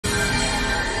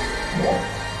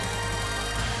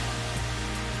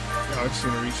Alex is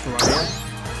gonna reach for my hand.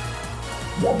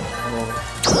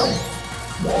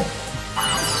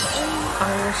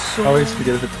 I always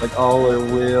forget if it's like all or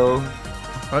wheel.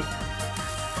 What?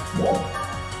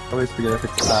 I always forget if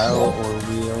it's style or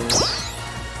wheel.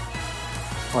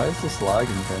 Why is this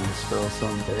lagging thing still so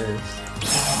embarrassed?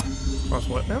 What's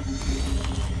what now?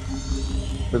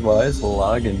 But why is the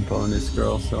login bonus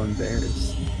girl so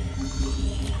embarrassed?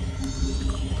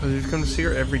 Because you come to see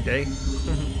her every day.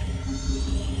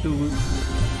 Ooh.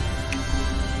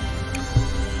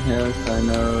 Yes, I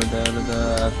know, I've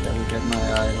gotta get my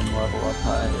item level up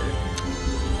higher.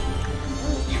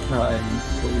 Trying,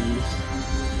 please.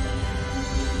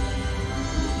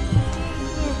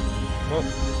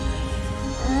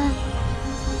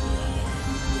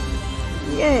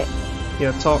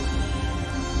 Yeah, talk.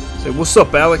 Say, what's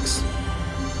up, Alex?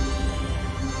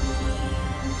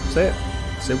 Say it.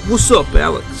 Say, what's up,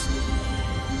 Alex?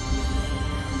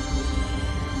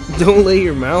 Don't lay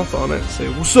your mouth on it. Say,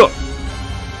 what's up?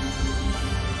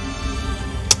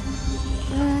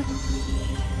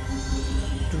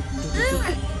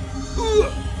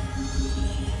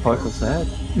 What was that?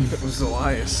 It was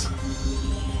Elias.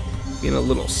 Being a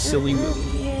little silly little.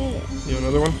 You want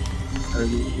another one?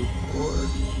 34.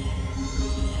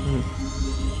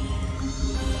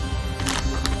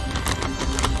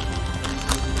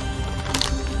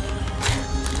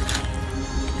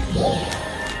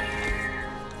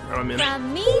 I'm in.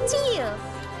 From me to you.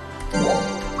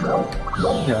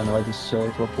 Yeah, no, I just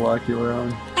showed what block you were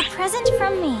on. A present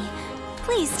from me.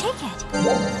 Please take it.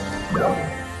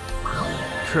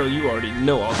 Girl, you already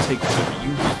know I'll take whatever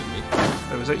you've given me.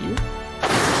 Oh, was that you?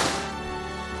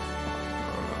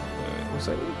 Was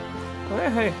that you? Oh, yeah,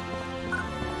 hey.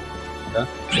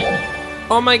 Yeah.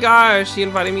 Oh my gosh, he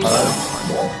invited me.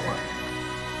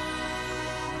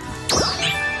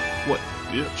 What,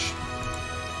 bitch?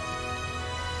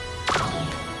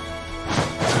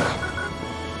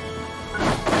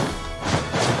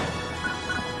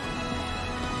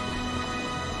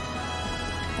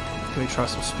 Let me try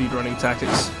some speedrunning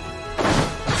tactics.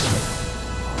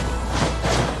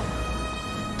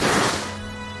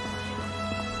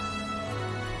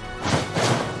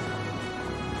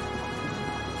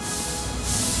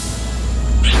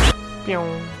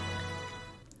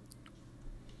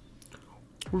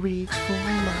 Reach for my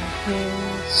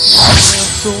hand.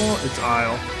 It's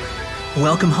Isle.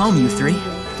 Welcome home, you three.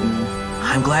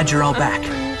 I'm glad you're all back,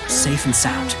 safe and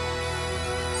sound.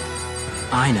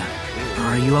 Aina,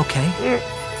 are you okay?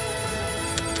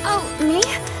 Oh, me?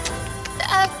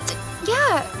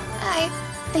 Yeah, I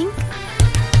think.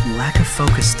 Lack of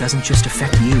focus doesn't just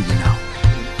affect you, you know.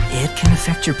 It can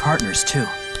affect your partners, too.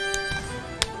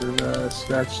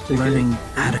 Learning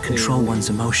how to control one's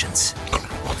emotions.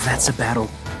 That's a battle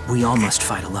we all must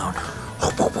fight alone.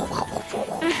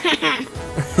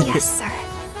 Yes, sir.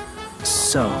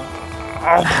 So,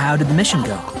 how did the mission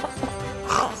go?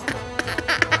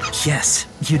 Yes,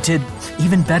 you did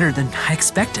even better than I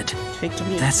expected.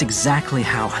 That's exactly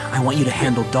how I want you to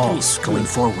handle dolls going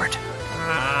forward.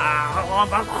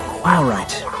 All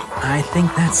right, I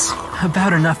think that's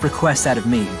about enough requests out of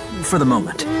me for the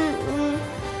moment.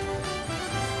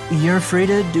 You're free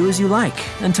to do as you like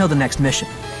until the next mission.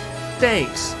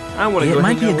 Thanks. I want to go It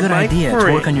might be hang a out good with my idea to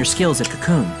friend. work on your skills at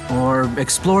Cocoon, or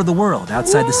explore the world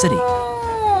outside the city.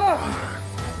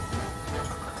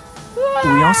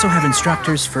 We also have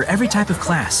instructors for every type of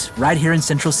class, right here in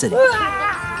Central City.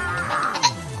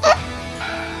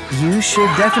 You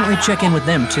should definitely check in with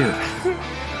them, too.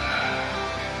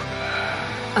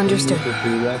 Understood.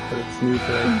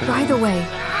 By the way, way,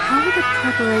 how are the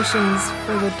preparations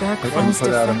for the Dark I can Friends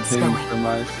put out a defense ping going? for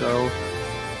myself.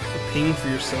 Ping for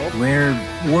yourself? We're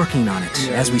working on it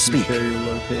Yeah, as we you can speak. share your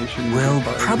location with We'll your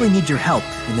party. probably need your help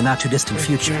in the not-too-distant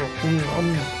future.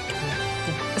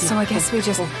 So I guess we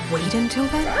just wait until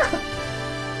then?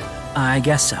 I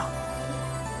guess so.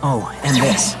 Oh, and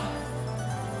this.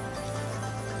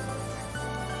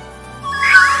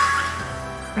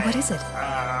 What is it?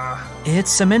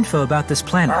 It's some info about this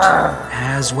planet,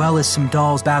 as well as some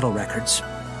dolls' battle records.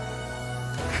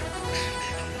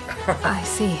 I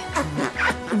see.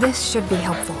 This should be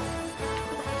helpful.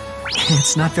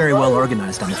 It's not very well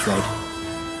organized, I'm afraid.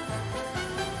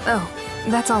 Oh,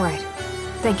 that's all right.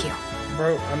 Thank you.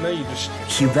 Bro, I know you just...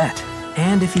 You bet.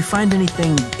 And if you find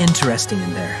anything interesting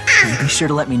in there, be sure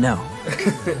to let me know.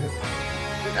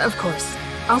 Of course.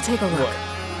 I'll take a look. What?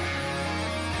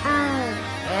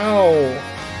 Ow.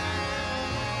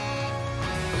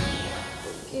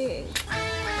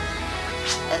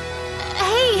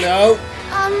 Hey. No.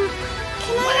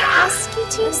 Can I ask you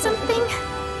two something?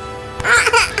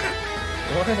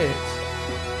 What?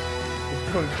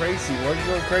 going crazy? Why are you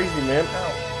going crazy, man?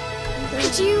 Ow.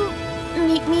 Could you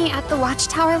meet me at the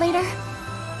watchtower later?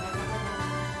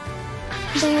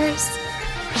 There's...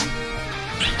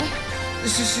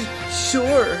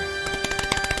 Sure.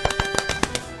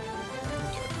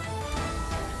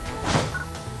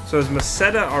 So is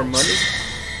Meseta our money?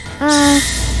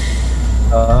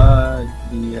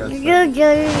 Yes.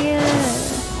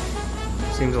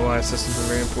 Seems Elias systems are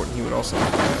very important. He would also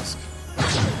have to ask.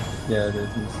 Yeah, it is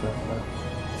Meseta.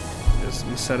 Is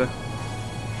Meseta?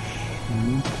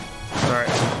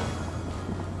 Alright.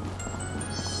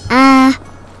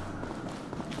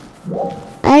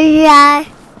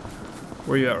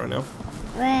 Where are you at right now?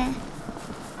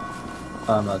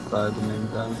 I'm outside the main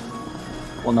town.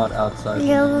 Well, not outside.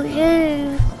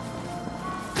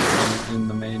 In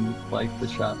the main, like the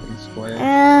shopping square.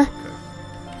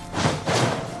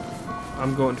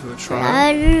 I'm going to a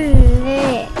trial.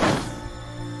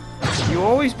 You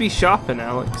always be shopping,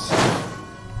 Alex.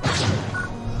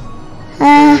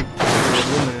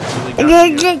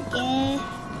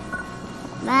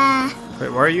 Wait,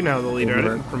 why are you now the leader? I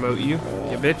didn't promote you,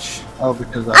 you bitch. Oh,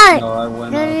 because I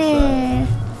went outside.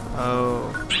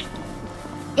 Oh.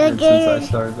 And since I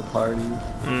started the party.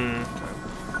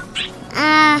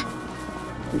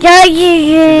 The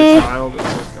child is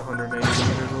like 180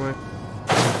 meters away.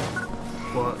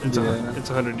 Well, it's, it's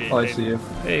 180. Oh, I see you.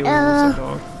 Hey, what's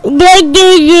up, dog?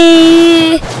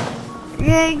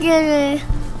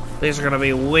 These are gonna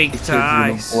be weak to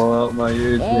ice. Blow out my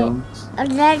eardrums.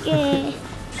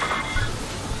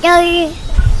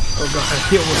 Oh god,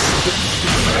 he almost.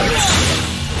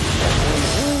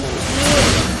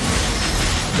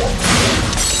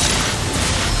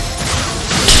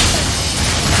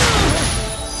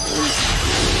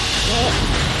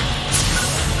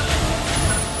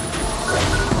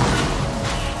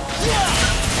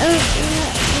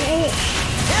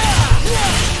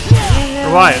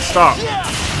 Elias, stop.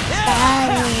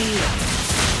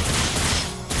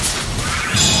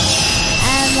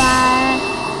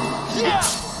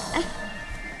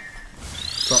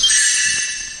 Stop.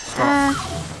 Stop.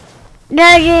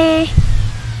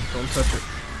 Don't touch it.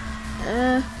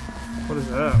 What is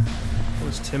that? What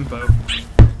is tempo?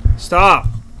 Stop!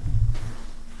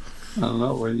 I don't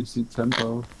know, where do you see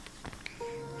tempo?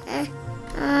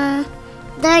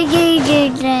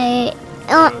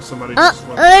 Somebody just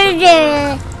left.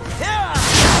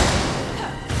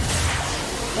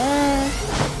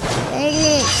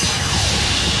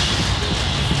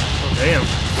 Oh damn.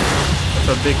 That's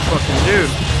a big fucking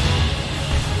dude.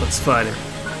 Let's fight him.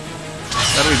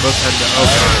 That we both had to. Oh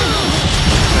god.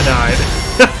 I died.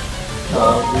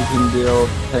 We can deal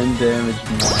 10 damage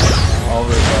more. I'll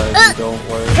revive you, don't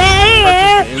worry.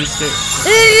 Instant.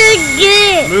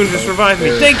 Moon, just revive me.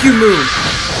 Thank you, Moon!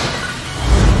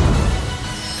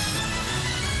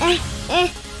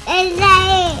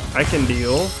 I can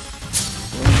deal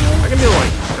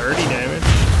like 30 damage.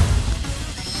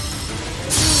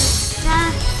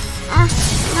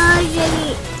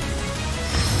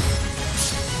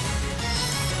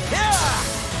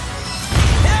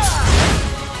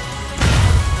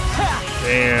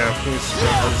 Damn, he's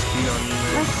spent his feet on you,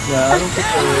 man. Yeah, I don't think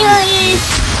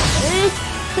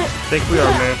I think we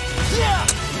are, man.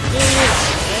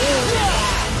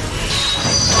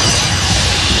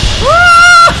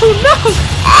 Oh no!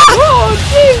 Oh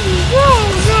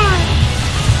Jesus!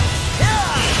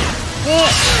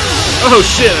 Oh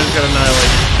shit! I just got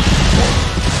annihilated.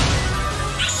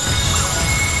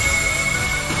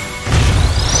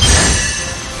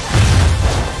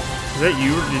 Is that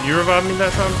you? Did you revive me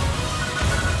that time?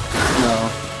 No.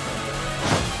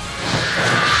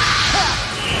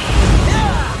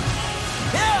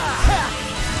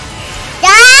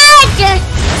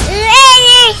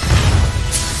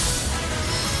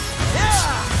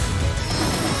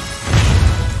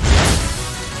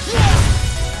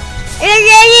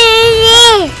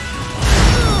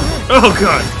 Oh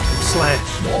god! Slash.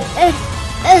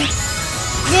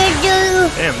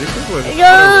 Damn, these people are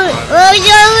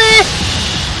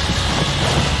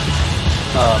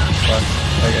Oh, fuck.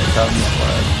 I got caught in the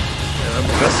flag. Yeah,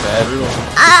 that's bad. Everyone.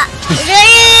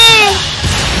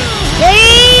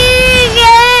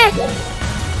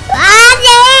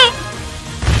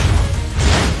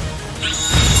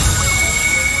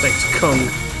 Thanks, Kung.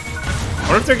 I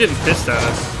wonder if they're getting pissed at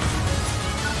us.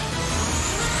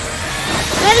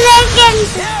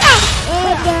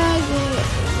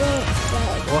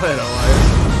 Go ahead, Elias.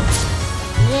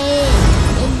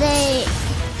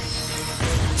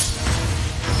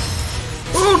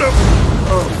 Oh no!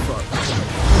 Oh fuck.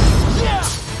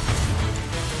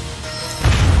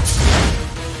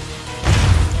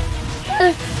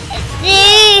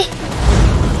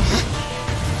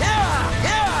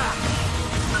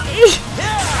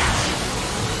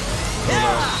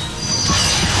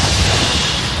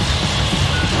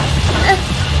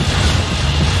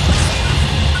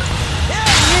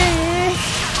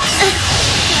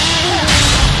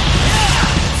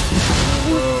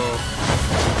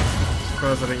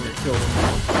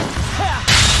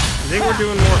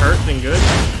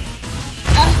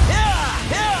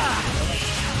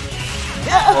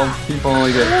 Well, people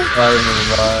only get 5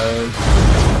 revives.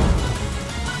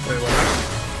 Wait, what happened?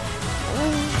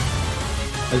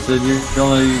 I said you can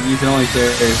only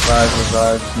carry 5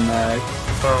 revives max.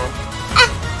 Oh.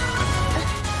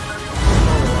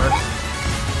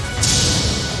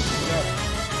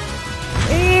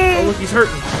 Oh, look, he's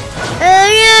hurting.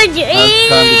 It's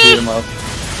time to beat him up.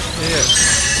 Yeah.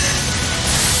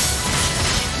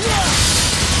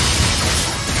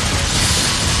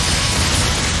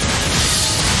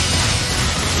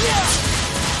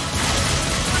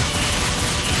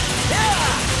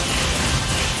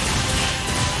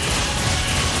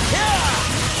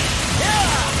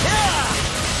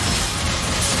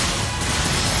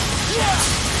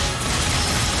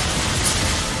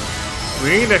 Do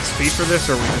we need XP for this,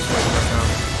 or are we just waiting for time?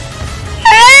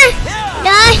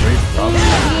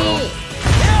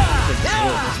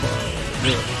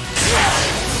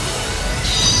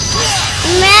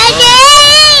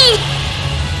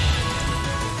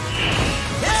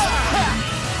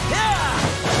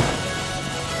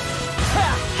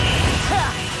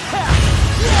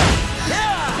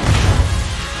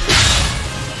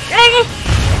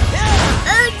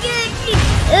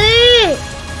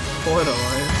 What a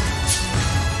liar.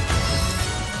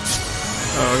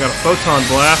 Oh, I got a photon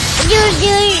blast.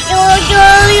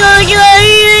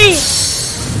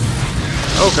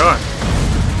 Oh god.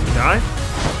 Did he die?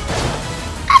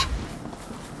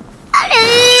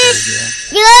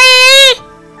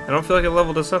 I don't feel like it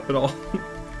leveled us up at all.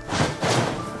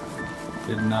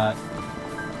 Did not.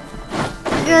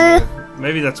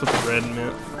 Maybe that's what the red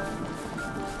meant.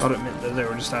 I thought it meant that they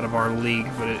were just out of our league,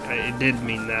 but it did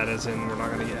mean that, as in we're not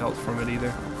going to get health from it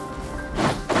either.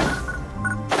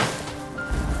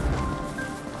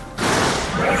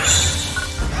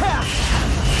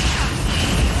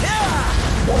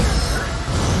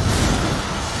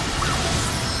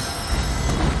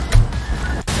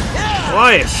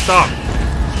 Elias, stop!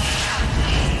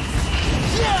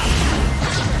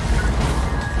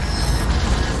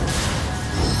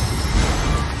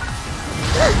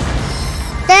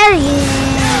 There you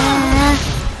are.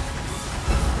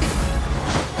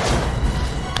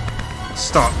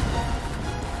 Stop.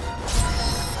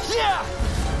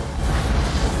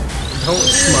 Don't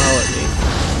smile at me.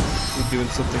 You're doing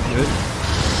something good.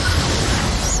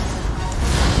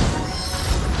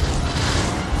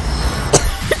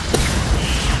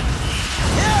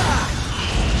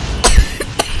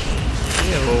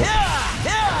 Ew.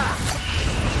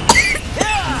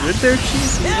 You good there,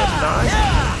 Cheese? You gonna die?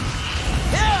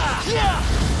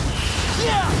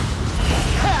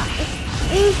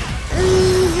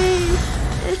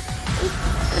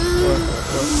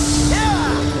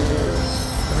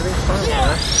 Everything's fine, man.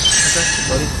 I got you,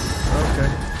 buddy. Okay.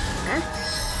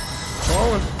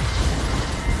 Falling.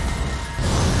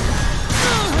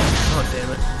 Oh,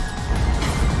 damn it.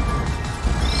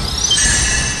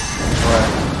 What?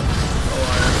 Oh,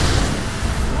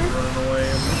 I'm running away.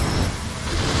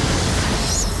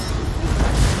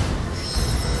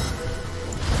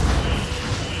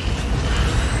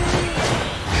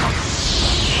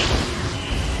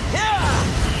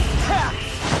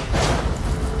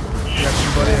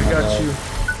 Buddy, I got you.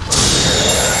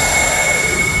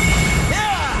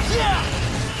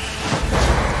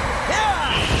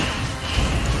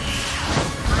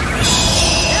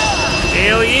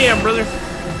 Hell yeah, brother.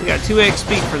 We got 2 XP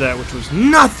for that, which was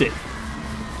nothing.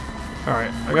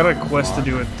 Alright, I got a quest to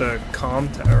do at the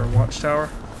watchtower.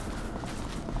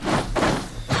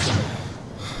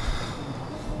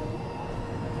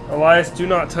 Elias, do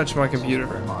not touch my computer.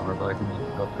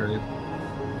 Upgrade.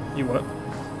 You what?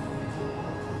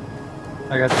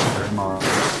 I got the frame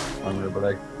armor, but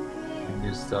I can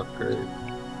use the upgrade.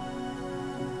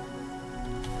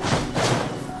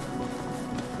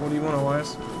 What do you want,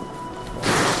 Elias?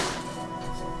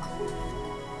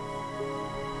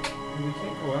 We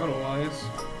can't go out, Elias.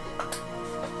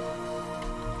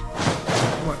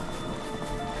 What?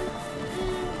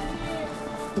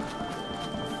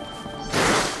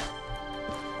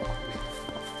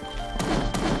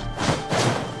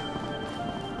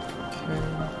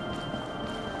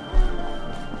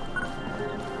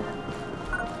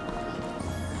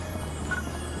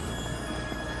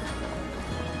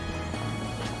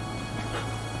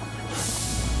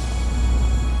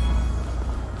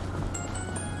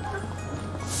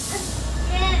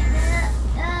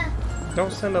 Don't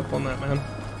stand up on that, man.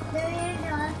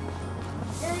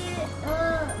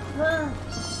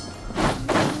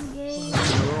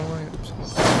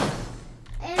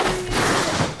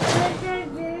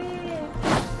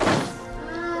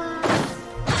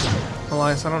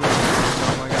 Elias, I don't know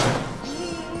what my guy.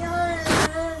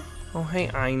 Oh, hey,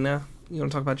 Aina. You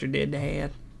want to talk about your dead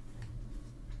dad?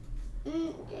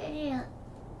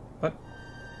 What?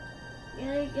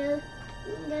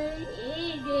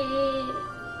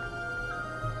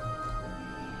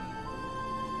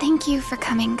 Thank you for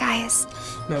coming, guys.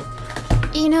 No.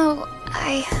 You know,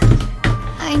 I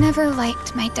never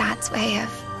liked my dad's way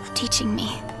of teaching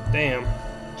me. Damn.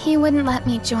 He wouldn't let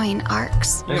me join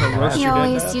ARCs. You're gonna roast He your dad,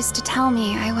 always Dad? used to tell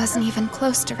me I wasn't even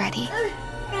close to ready.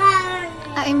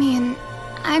 I mean,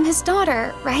 I'm his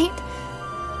daughter, right?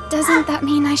 Doesn't that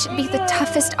mean I should be the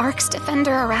toughest ARCs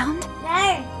defender around?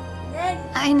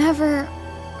 I never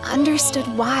understood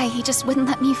why he just wouldn't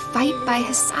let me fight by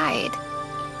his side.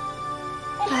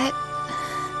 But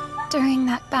during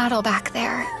that battle back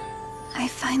there, I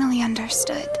finally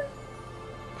understood.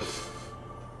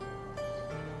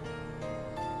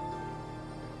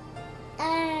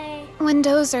 When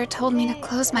Dozer told me to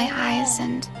close my eyes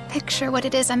and picture what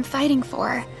it is I'm fighting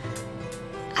for,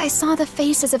 I saw the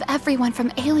faces of everyone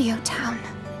from Alio Town.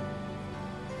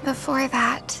 Before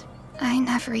that, I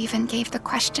never even gave the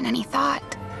question any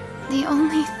thought. The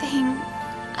only thing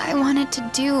I wanted to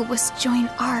do was join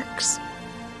ARCs.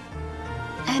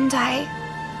 And I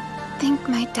think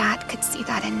my dad could see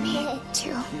that in me,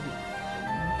 too.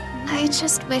 I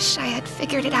just wish I had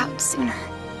figured it out sooner.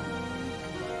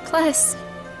 Plus,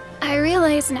 I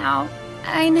realize now,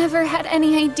 I never had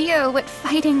any idea what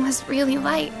fighting was really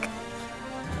like.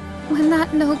 When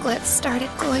that Noglet started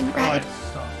glowing red,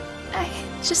 I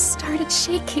just started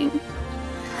shaking.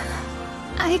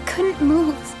 I couldn't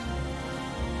move.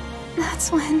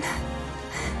 That's when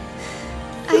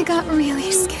I got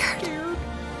really scared.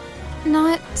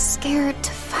 Not scared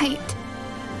to fight,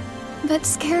 but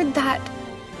scared that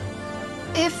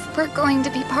if we're going to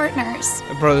be partners,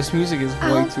 Bro, this music is way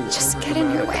I'll too just get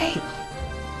in your way.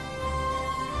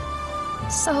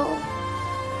 So,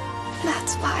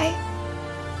 that's why.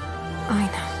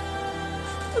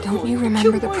 Aina, don't you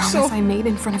remember the promise I made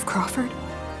in front of Crawford?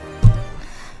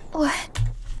 What?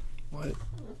 What?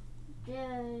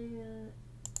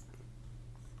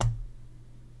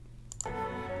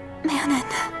 Manon.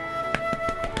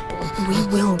 We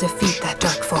will defeat that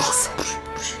Dark Falls.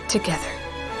 Together.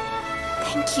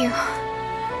 Thank you,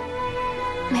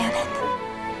 Manon.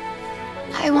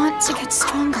 I want to get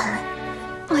stronger,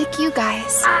 like you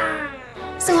guys,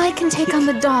 so I can take on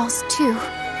the dolls too.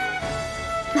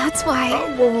 That's why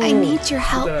I need your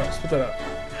help. Spit that out.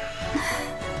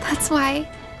 That's why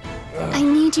I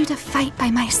need you to fight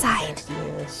by my side.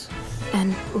 Yes.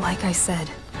 And like I said,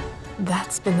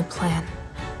 that's been the plan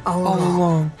all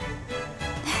along.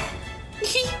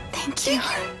 Thank you.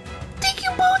 Thank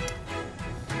you both.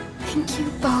 Thank you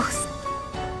both.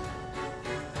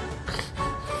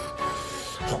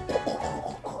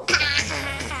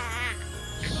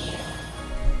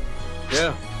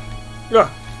 Yeah. Yeah.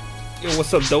 Yo,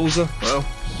 what's up, Dozer? Well,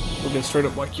 looking straight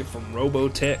up like you're from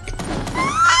Robotech.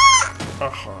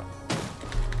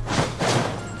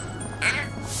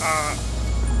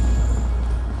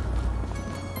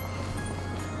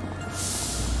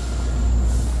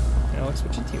 Alex,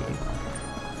 what you doing?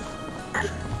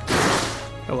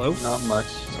 Hello? Not much.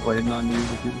 Just waiting on you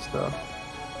to do the stuff.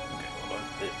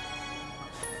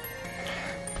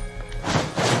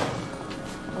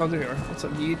 Oh, there you are. What's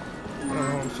up, dude? I don't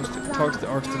know, I'm supposed to talk to the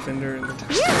Arcs Defender and the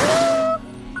task.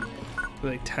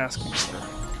 Like, task master.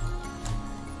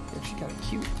 Oh, she kinda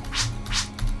cute.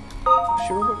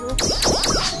 She robot girl?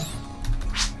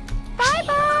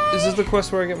 Bye-bye! Is this the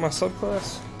quest where I get my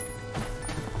subclass?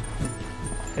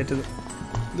 Head to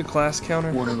the class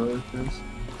counter? One of those is.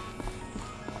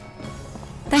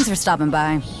 Thanks for stopping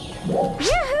by.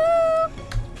 Yoo-hoo!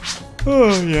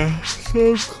 Oh, yeah.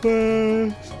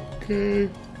 Subclass. Okay.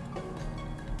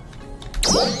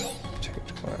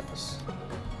 Change class.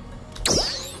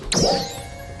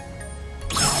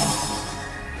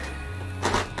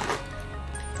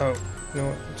 Oh, you know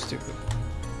what? I'm stupid.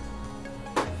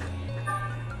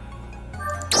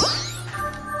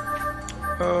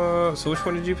 So which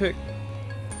one did you pick?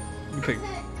 You picked.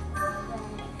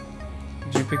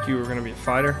 Did you pick you were gonna be a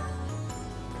fighter?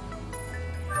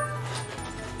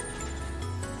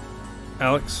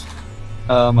 Alex?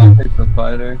 I picked the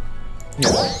fighter.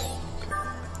 Yeah.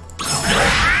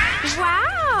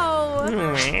 Wow!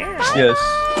 Yes,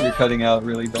 you're cutting out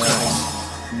really bad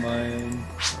on my end.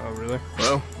 Oh, really?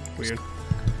 Well, weird. I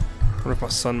wonder if my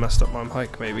son messed up my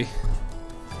mic, maybe.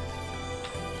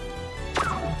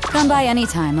 Come by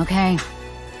anytime, okay?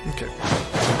 Okay.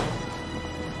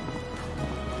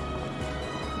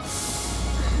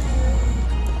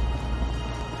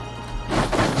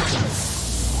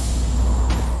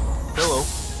 Hello.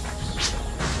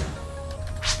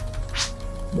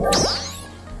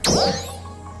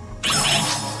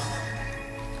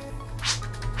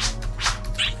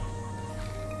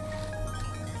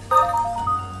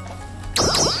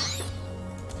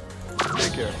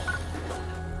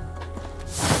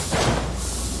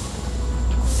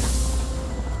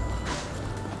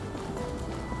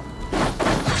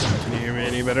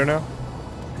 you better now?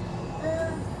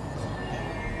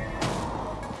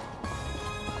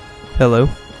 Hello?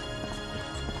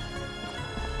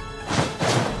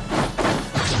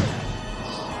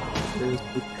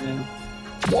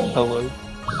 Hello.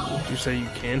 Did you say you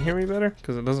can hear me better?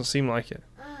 Because it doesn't seem like it.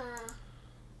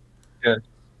 Good.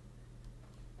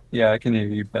 Yeah, I can hear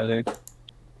you better.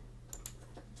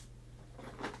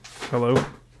 Hello?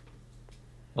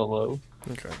 Hello.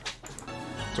 Okay.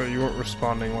 So you weren't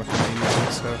responding like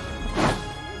immediately, so...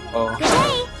 Oh.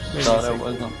 Maybe Thought I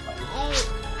wasn't.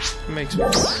 it makes me a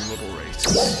little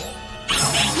racist.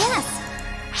 Yes.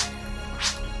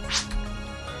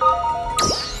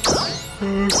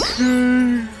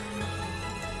 Okay.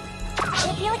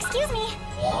 If you'll excuse me.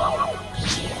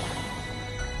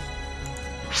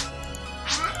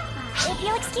 If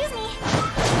you'll excuse me.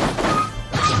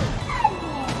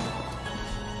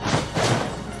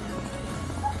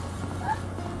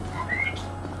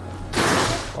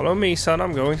 Follow me, son.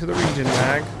 I'm going to the region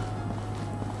mag.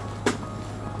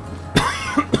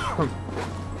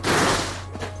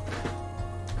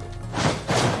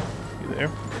 You there?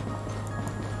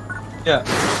 Yeah.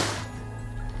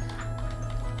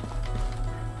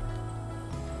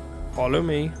 Follow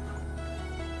me.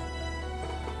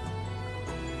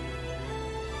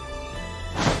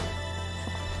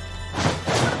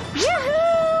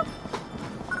 Yoo-hoo!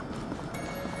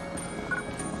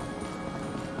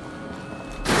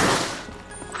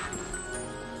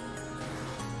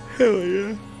 Hell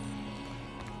yeah.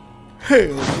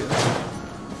 Hell yeah.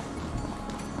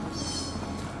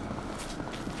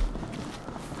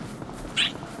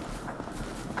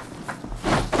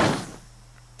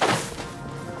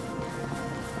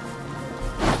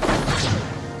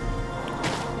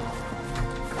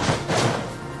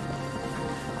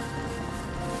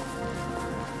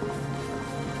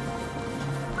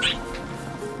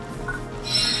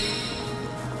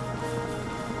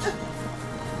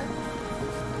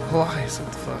 Elias,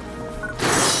 what the fuck?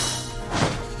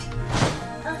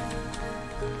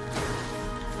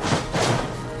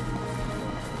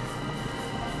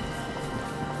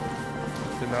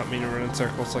 Did not mean to run in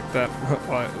circles like that.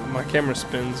 My camera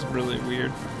spins really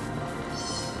weird.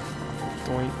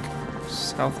 Doink.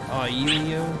 South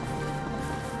Ailio.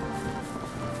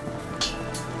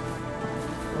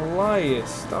 Elias,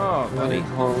 stop, buddy.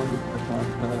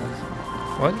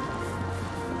 What?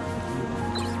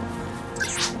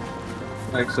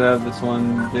 Actually, I have this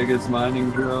one biggest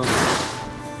mining drill. No,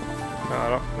 I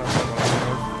don't. That's not what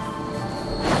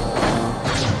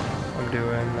I'm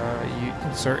doing. I'm doing, you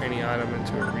insert any item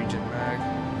into a region mag.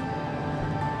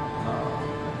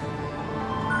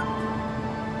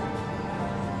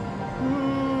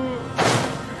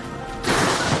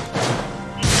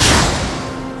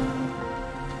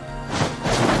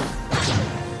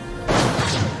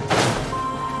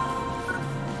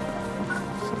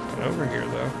 Something over here,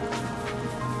 though.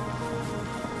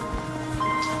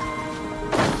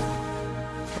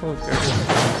 Oh, look, there it is.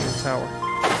 The tower.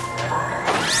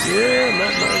 Yeah,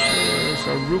 that nice. A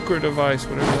Ruker device,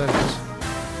 whatever that is.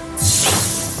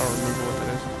 I don't remember what that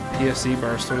is. PSC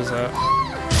burst, what is that?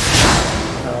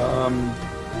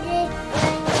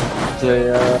 It's a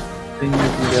thing you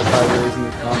can get by raising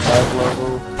the combat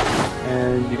level,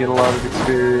 and you get a lot of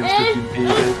experience if you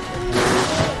beat it.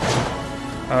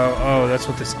 Oh, that's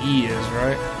what this E is,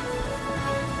 right?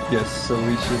 Yes, so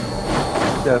we should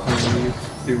definitely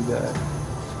do that.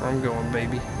 That's where I'm going,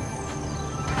 baby.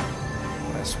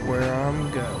 That's where I'm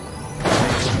going.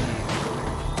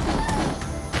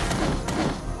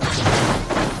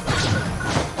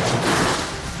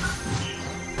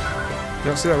 You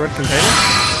don't see that red container?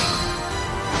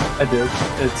 I did.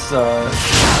 It's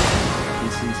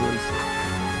instances.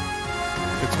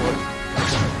 It's what?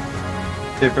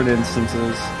 Different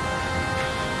instances.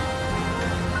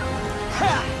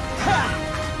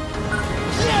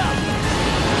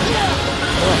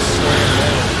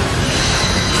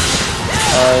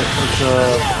 It's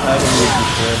item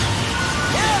movement there.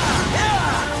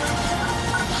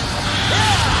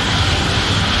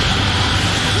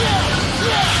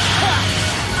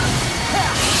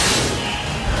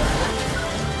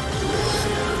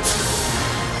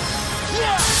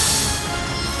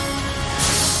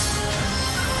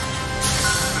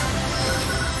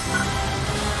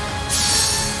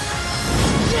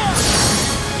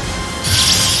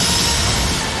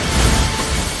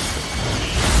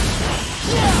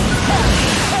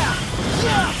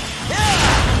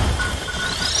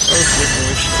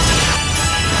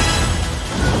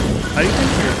 How do you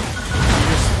think you're...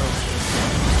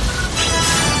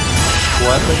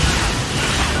 Weapon?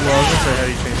 Well, I was gonna say how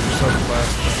do you change your subclass,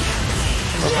 but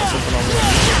I don't know if that's something I'll really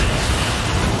do.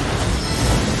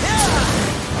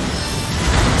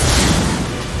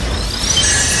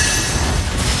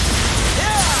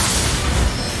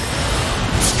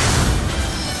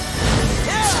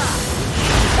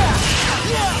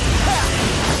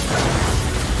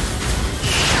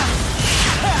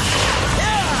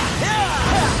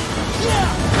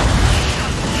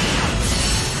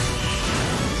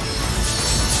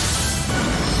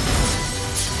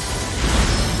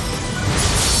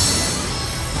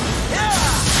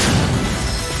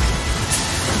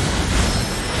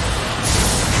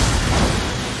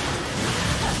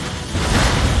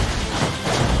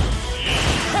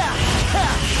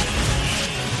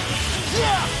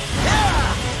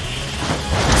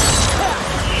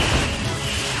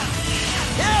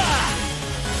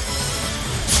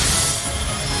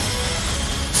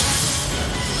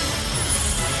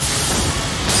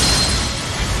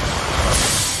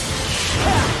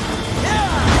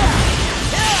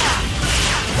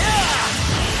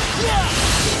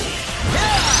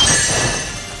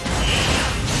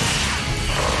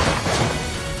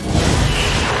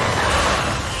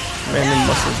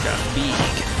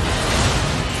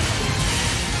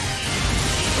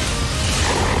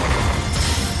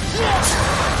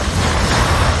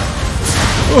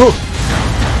 Oh!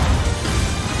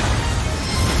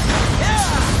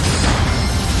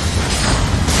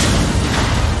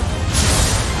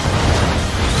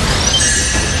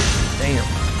 Damn.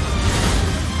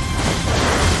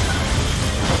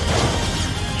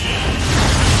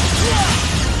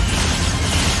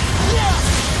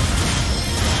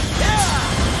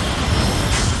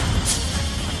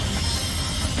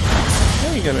 How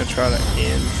are you gonna try to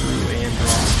Andrew and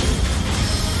Rocky?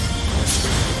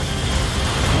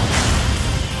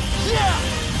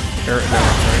 Or, no,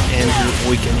 sorry, Andrew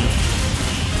Oiken.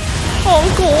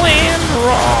 Uncle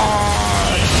Andross!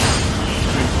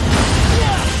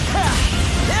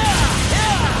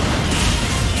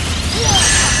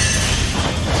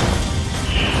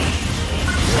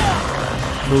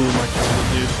 Boom, I killed the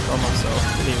dude by myself.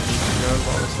 Didn't even need to go,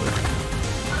 honestly.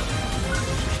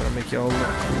 Trying to make y'all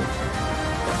look cool.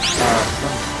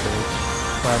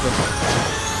 I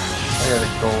got a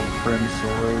gold friend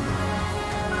sword.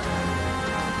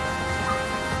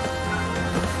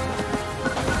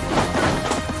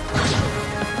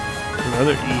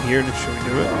 Another E here, should we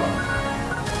do it?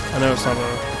 I know it's not a...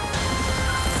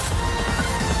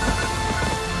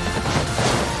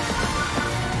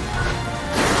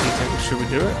 Do you think, should we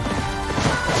do it?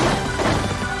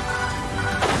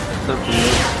 It's up to you.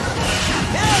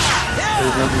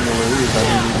 There's nothing to lose, I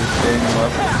mean, you just stay in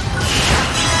level.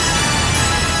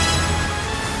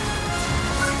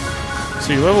 So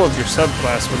you level up your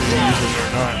subclass whether you use it or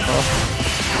not, huh?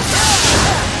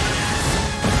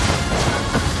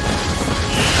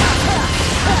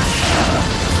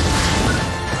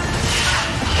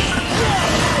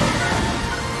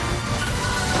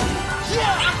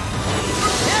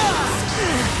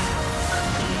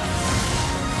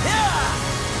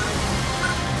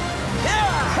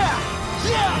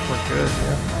 We're good,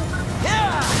 yeah.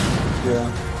 Yeah.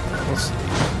 We'll see.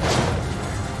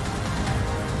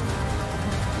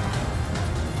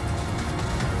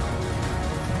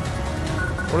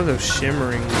 What are those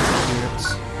shimmering units?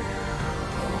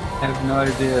 I have no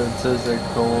idea. It says they're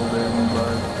golden,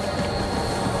 but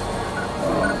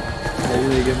maybe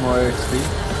they get more XP.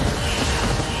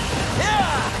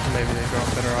 Maybe they drop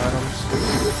better items.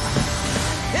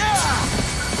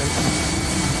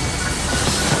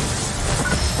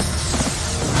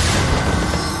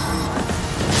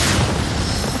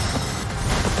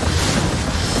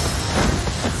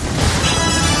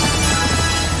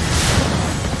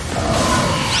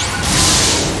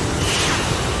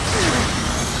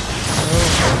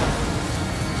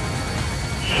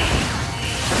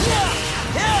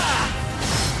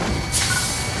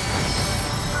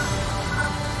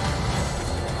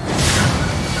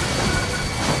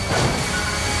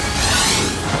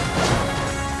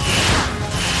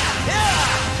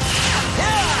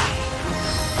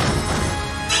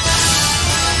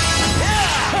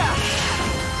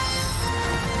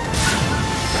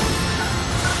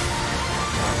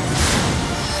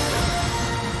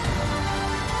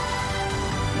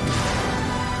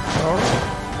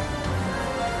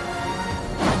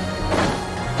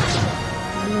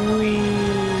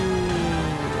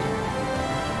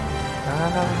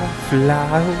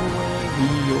 Fly away,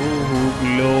 oh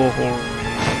glory.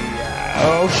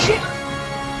 Oh shit!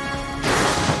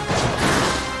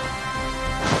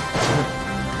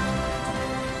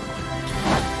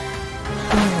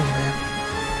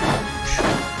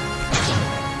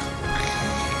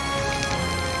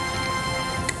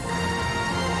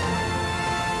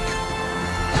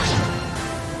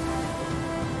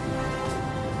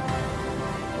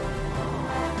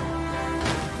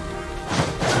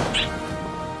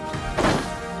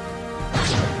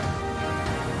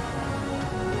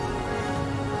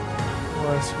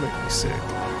 Make me sick.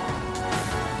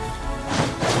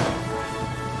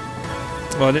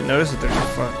 Well, I didn't notice that there's a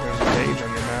page on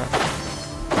your map.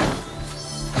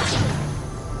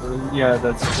 Yeah,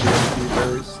 that's GMP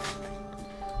first.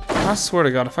 I swear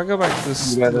to God, if I go back to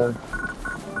this... You gotta...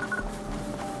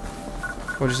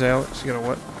 What'd you say, Alex? You gotta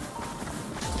what?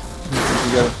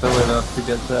 You gotta fill it up to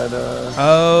get that,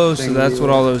 Oh, so that's what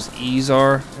all those E's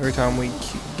are? Every time we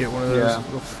get one of those, yeah.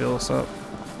 it'll fill us up.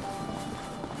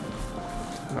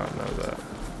 Did not know that.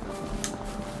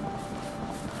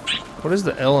 What does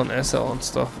the L and SL and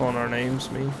stuff on our names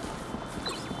mean?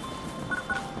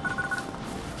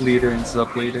 Leader and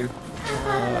sub leader.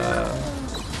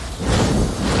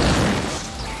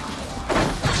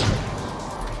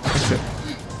 Oh shit.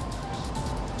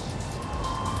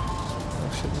 Oh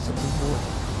shit, there's a big boy.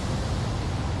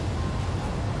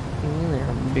 In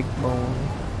there, big bone.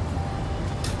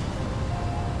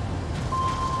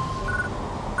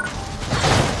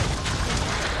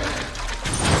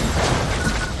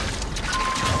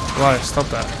 Elias, stop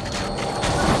that.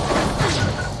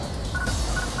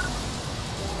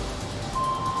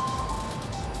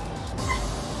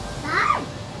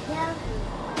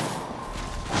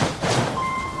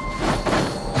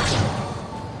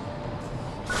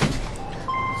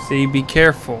 See, be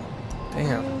careful.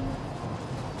 Damn.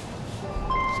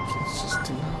 These kids just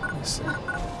do not listen.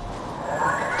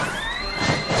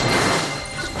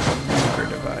 Nuclear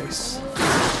device.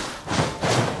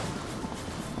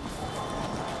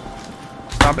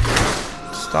 Stop it.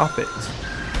 Stop it.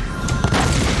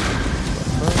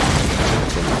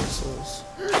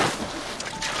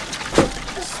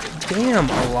 Damn,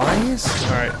 Elias.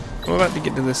 Alright, I'm about to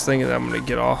get to this thing and I'm gonna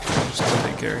get off and just go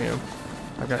take care of him.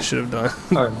 Like I should have done.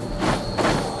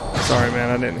 Sorry, man,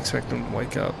 I didn't expect him to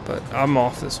wake up, but I'm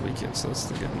off this weekend, so that's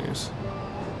the good news.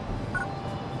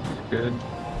 Good.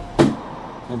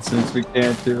 And since we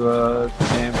can't do a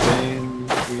campaign,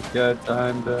 we've got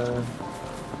time to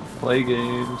play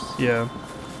games. Yeah.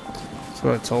 That's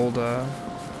what I told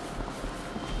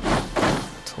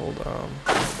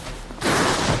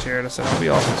Jared. I said I'll be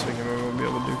off this weekend, but we won't be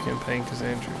able to do campaign because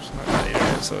Andrew's not got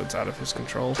internet, so it's out of his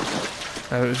control.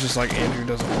 And it was just like Andrew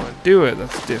doesn't want to do it.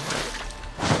 That's different.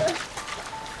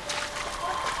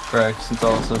 Braxton's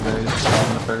also there, he's not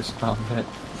in the first combat.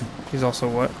 He's also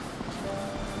what?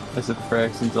 I said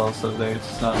Braxton's also there,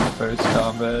 it's not in the first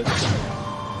combat.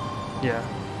 Yeah.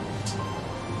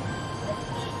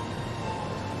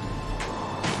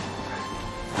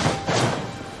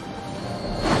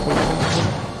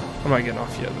 I'm not getting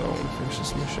off yet though. I want to finish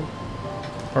this mission.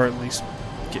 Or at least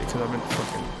get, because I've been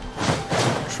fucking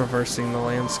traversing the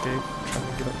landscape trying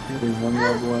to get up here. There's one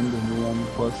level under me on the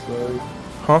plus side.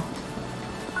 Huh?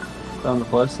 On the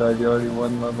plus side, you already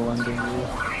one level under me.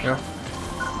 Yeah.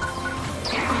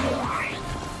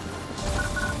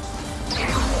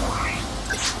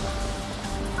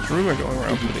 There's a rumor going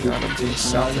around putting items in the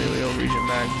South Aleo region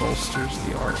bag bolsters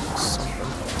the art or something.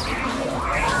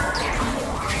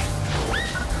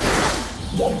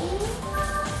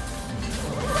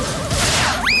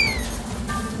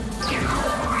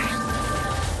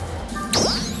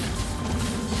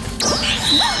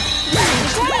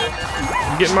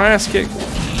 I'm getting my ass kicked. Okay,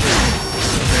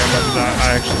 I'm about to die. I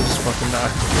actually just fucking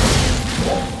died.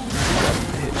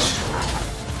 Bitch.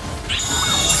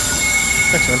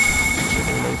 Thanks, man. Didn't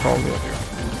even know you followed me up here.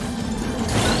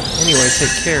 Anyway,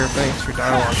 take care. Thanks for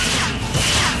dialogue.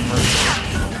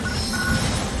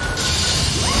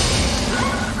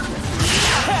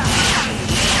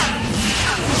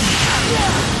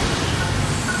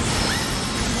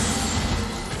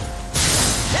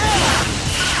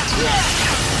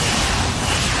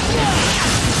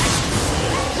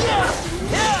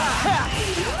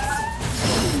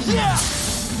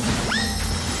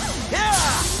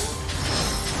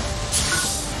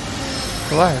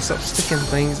 Elias, stop sticking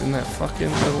things in that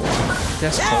fucking little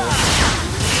desk hole.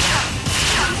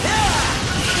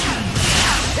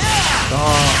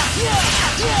 Stop.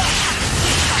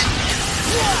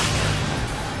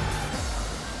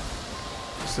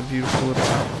 Just a beautiful little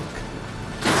outlook.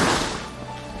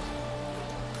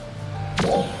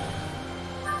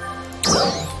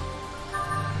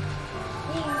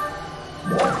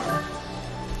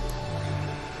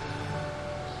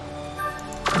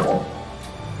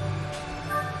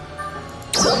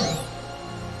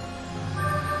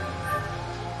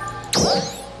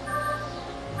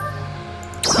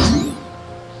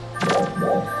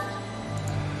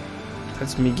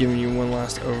 That's me giving you one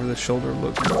last over-the-shoulder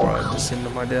look before I descend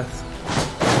to my death.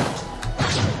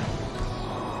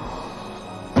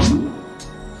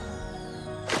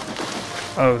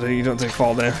 Oh, so you don't take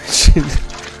fall damage.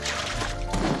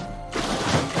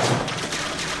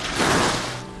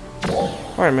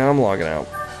 Alright, man, I'm logging out.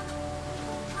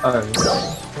 But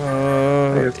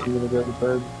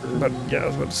yeah, I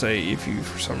was about to say, if you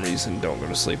for some reason don't go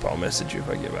to sleep, I'll message you if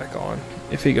I get back on.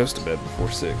 If he goes to bed before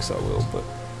 6, I will, but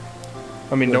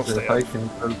I mean, don't stay up. I can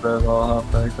go to bed, I'll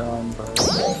hop back on, but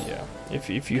yeah, if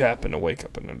you happen to wake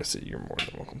up and notice it, you're more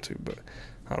than welcome to, but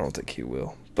I don't think he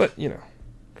will. But, you know,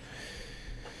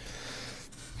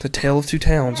 the tale of two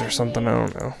towns or something, I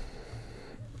don't know.